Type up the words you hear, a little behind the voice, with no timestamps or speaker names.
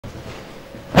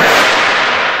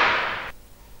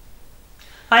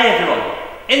Hi everyone,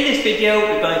 in this video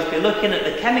we're going to be looking at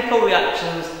the chemical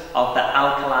reactions of the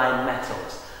alkali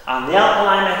metals. And the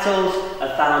alkali metals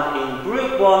are found in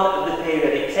group 1 of the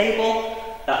periodic table.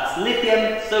 That's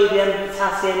lithium, sodium,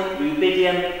 potassium,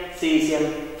 rubidium,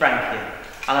 cesium, francium.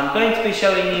 And I'm going to be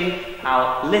showing you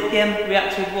how lithium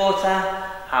reacts with water,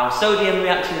 how sodium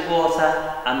reacts with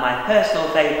water, and my personal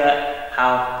favourite,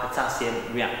 how potassium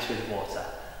reacts with water.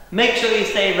 Make sure you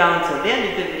stay around till the end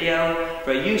of the video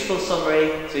for a useful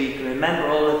summary so you can remember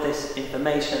all of this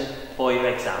information for your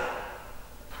exam.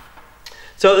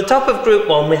 So at the top of group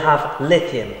 1 we have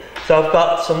lithium. So I've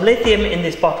got some lithium in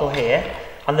this bottle here,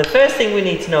 and the first thing we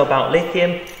need to know about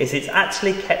lithium is it's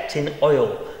actually kept in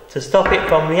oil to stop it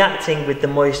from reacting with the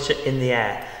moisture in the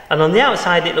air. And on the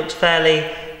outside it looks fairly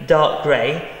dark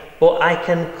grey, but I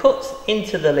can cut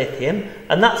into the lithium,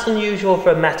 and that's unusual for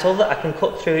a metal that I can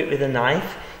cut through it with a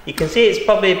knife. You can see it's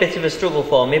probably a bit of a struggle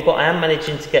for me, but I am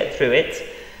managing to get through it.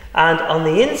 And on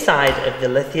the inside of the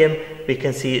lithium, we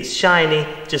can see it's shiny,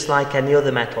 just like any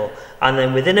other metal. And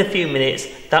then within a few minutes,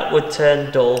 that would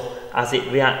turn dull as it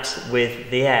reacts with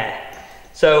the air.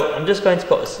 So I'm just going to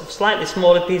cut a slightly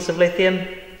smaller piece of lithium,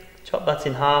 chop that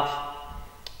in half.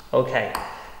 Okay,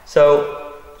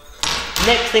 so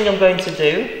next thing I'm going to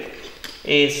do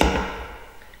is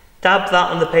dab that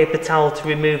on the paper towel to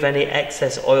remove any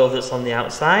excess oil that's on the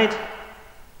outside,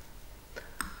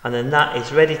 and then that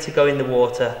is ready to go in the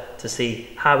water to see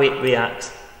how it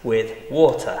reacts with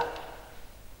water.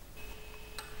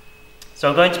 So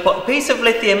I'm going to put a piece of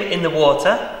lithium in the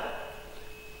water,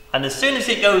 and as soon as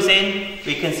it goes in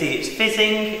we can see it's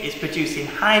fizzing, it's producing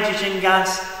hydrogen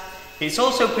gas, it's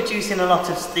also producing a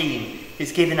lot of steam.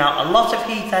 It's giving out a lot of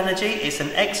heat energy, it's an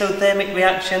exothermic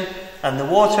reaction, and the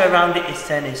water around it is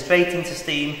turning straight into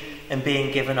steam and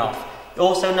being given off.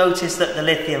 Also notice that the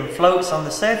lithium floats on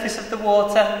the surface of the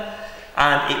water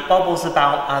and it bobbles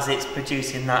about as it's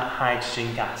producing that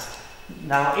hydrogen gas.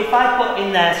 Now if I put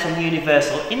in there some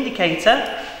universal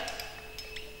indicator,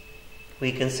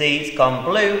 we can see it's gone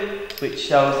blue, which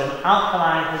shows an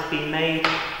alkali has been made,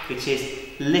 which is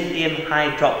lithium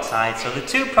hydroxide. So the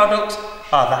two products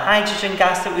are the hydrogen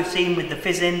gas that we've seen with the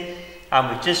fizzing, and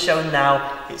we've just shown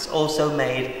now it's also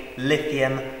made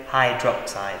lithium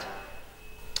hydroxide.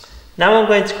 Now I'm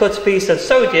going to cut a piece of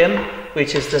sodium,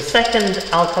 which is the second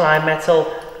alkali metal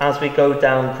as we go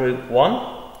down group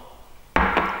 1.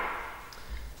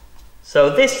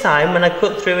 So this time when I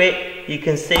cut through it, you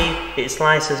can see it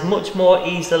slices much more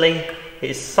easily,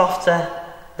 it's softer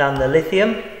than the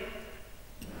lithium.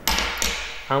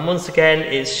 And once again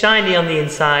it's shiny on the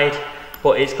inside,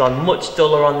 but it's gone much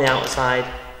duller on the outside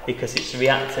because it's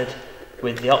reacted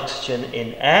with the oxygen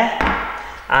in air.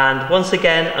 And once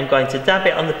again I'm going to dab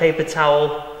it on the paper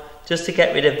towel just to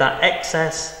get rid of that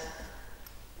excess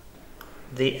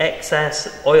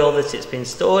oil that it's been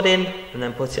stored in, and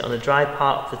then put it on a dry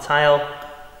part of the tile.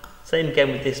 Same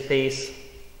again with this piece.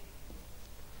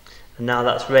 And now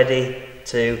that's ready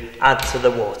to add to the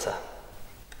water.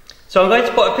 So I'm going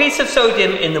to put a piece of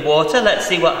sodium in the water. Let's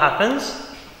see what happens.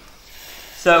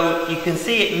 So you can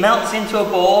see it melts into a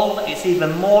ball. It's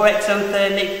even more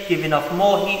exothermic, giving off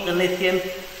more heat than lithium.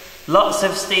 Lots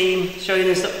of steam, showing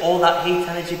us that all that heat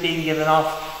energy being given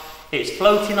off. It's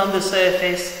floating on the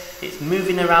surface, it's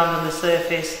moving around on the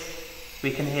surface. We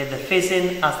can hear the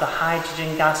fizzing as the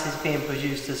hydrogen gas is being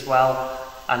produced as well,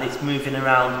 and it's moving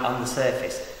around on the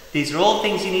surface. These are all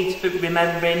things you need to be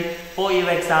remembering for your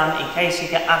exam in case you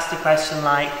get asked a question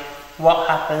like, what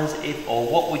happens if, or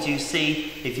what would you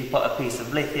see if you put a piece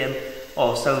of lithium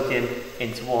or sodium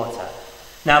into water?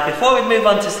 Now before we move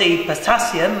on to see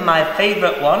potassium, my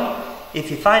favourite one,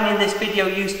 if you're finding this video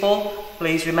useful,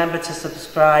 please remember to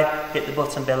subscribe, hit the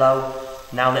button below.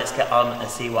 Now let's get on and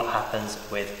see what happens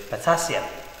with potassium.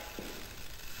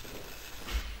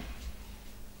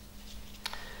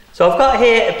 So I've got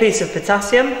here a piece of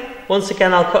potassium. Once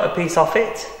again I'll cut a piece off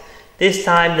it. This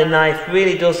time the knife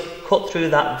really does cut through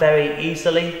that very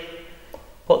easily.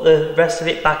 Put the rest of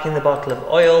it back in the bottle of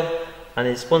oil, and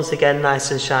it's once again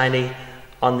nice and shiny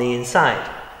on the inside.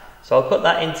 So I'll cut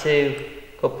that into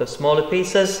a couple of smaller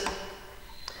pieces.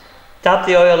 Dab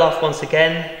the oil off once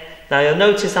again. Now you'll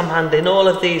notice I'm handling all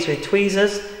of these with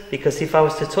tweezers, because if I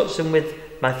was to touch them with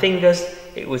my fingers,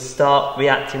 it would start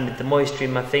reacting with the moisture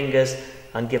in my fingers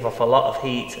and give off a lot of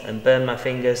heat and burn my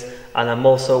fingers. And I'm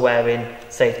also wearing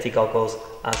safety goggles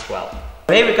as well.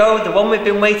 Here we go, the one we've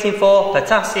been waiting for,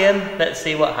 potassium. Let's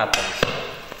see what happens.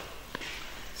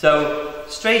 So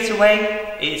straight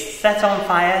away it's set on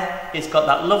fire. It's got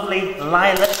that lovely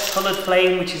lilac coloured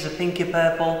flame, which is a pinky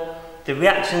purple. The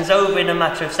reaction's over in a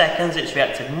matter of seconds. It's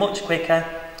reacted much quicker.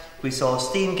 We saw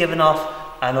steam given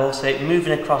off and also it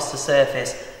moving across the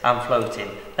surface and floating.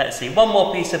 Let's see, one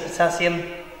more piece of potassium.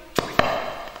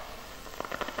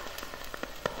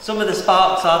 Some of the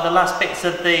sparks are the last bits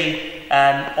of the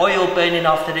oil burning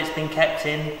off that it's been kept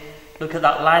in. Look at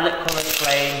that lilac coloured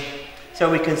flame.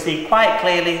 So we can see quite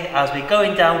clearly as we're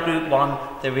going down group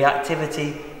 1, the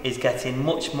reactivity is getting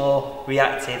much more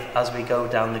reactive as we go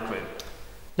down the group.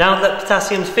 Now that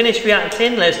potassium's finished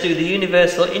reacting, let's do the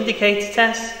universal indicator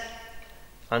test.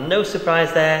 And no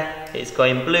surprise there, it's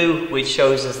going blue, which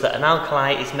shows us that an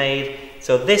alkali is made.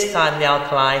 So this time the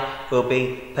alkali will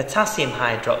be potassium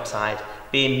hydroxide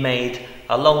being made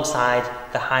alongside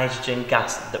the hydrogen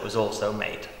gas that was also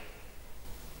made.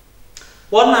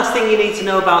 One last thing you need to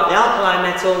know about the alkali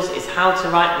metals is how to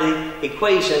write the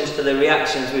equations for the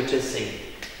reactions we've just seen.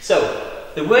 So,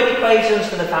 the word equations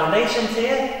for the foundations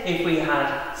here, if we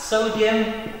had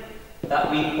sodium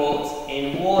that we put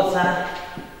in water,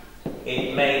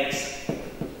 it makes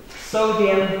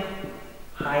sodium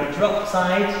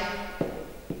hydroxide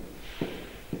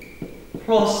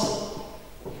plus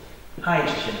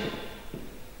hydrogen.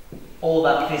 All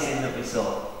that fizzing that we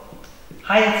saw.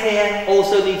 Higher tier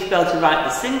also need to be able to write the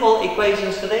symbol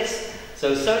equations for this.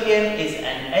 So sodium is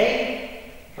Na.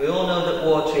 We all know that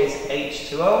water is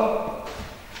H2O,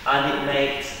 and it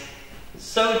makes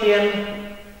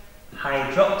sodium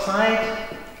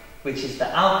hydroxide, which is the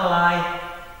alkali,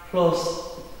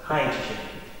 plus hydrogen.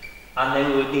 And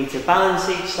then we would need to balance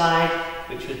each side,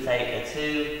 which would take a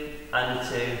 2 and a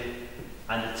 2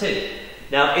 and a 2.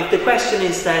 Now, if the question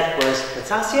instead was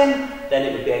potassium, then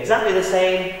it would be exactly the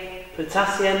same.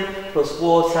 Potassium plus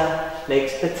water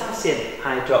makes potassium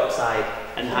hydroxide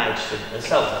and hydrogen, and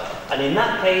so on. And in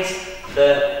that case,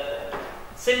 the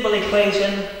symbol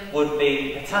equation would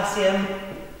be potassium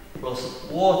plus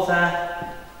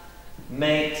water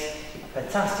makes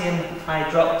potassium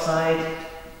hydroxide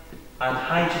and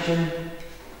hydrogen.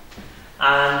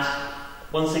 And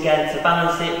once again, to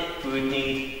balance it, we would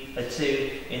need a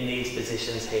 2 in these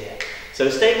positions here. So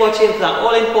stay watching for that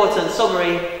all-important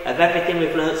summary of everything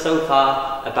we've learnt so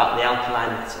far about the alkali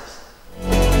metals.